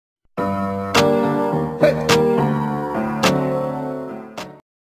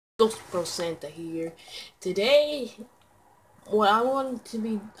Ghost Pro Santa here. Today, what I wanted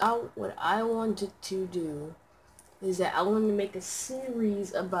to do is that I wanted to make a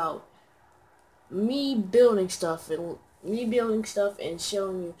series about me building stuff and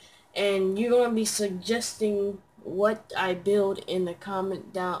showing you, and you're gonna be suggesting what I build in the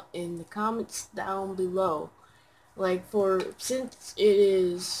comments down below. Like since it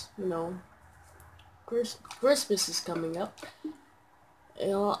is Christmas is coming up.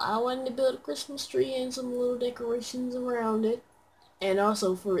 I wanted to build a Christmas tree and some little decorations around it. And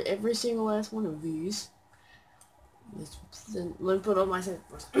also for every single last one of these, let me put on my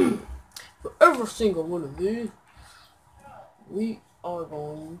sentence. For every single one of these, we are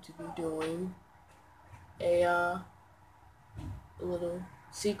going to be doing a little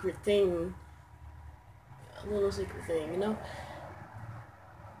secret thing.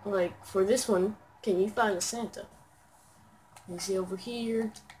 Like for this one, can you find a Santa? You see over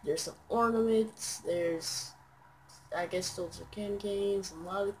here, there's some ornaments, I guess those are candy canes, some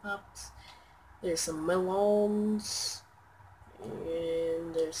lollipops, there's some melons,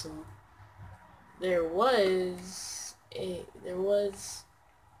 and there was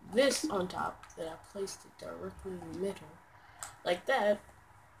this on top that I placed it directly in the middle, like that,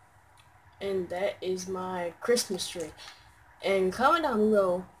 and that is my Christmas tree. And comment down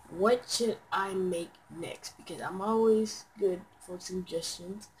below, what should I make next? Because I'm always good for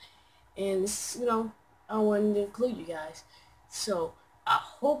suggestions. And I wanted to include you guys. So, I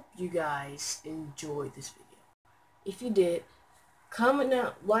hope you guys enjoyed this video. If you did, comment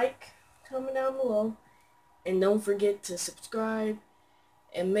down below. And don't forget to subscribe.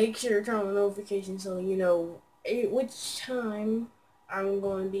 And make sure to turn on the notifications so you know which time I'm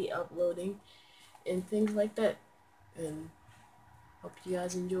going to be uploading. And things like that. And hope you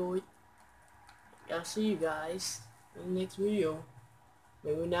guys enjoyed. I'll see you guys in the next video.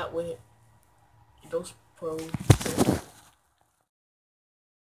 Maybe not with Ghost Pro.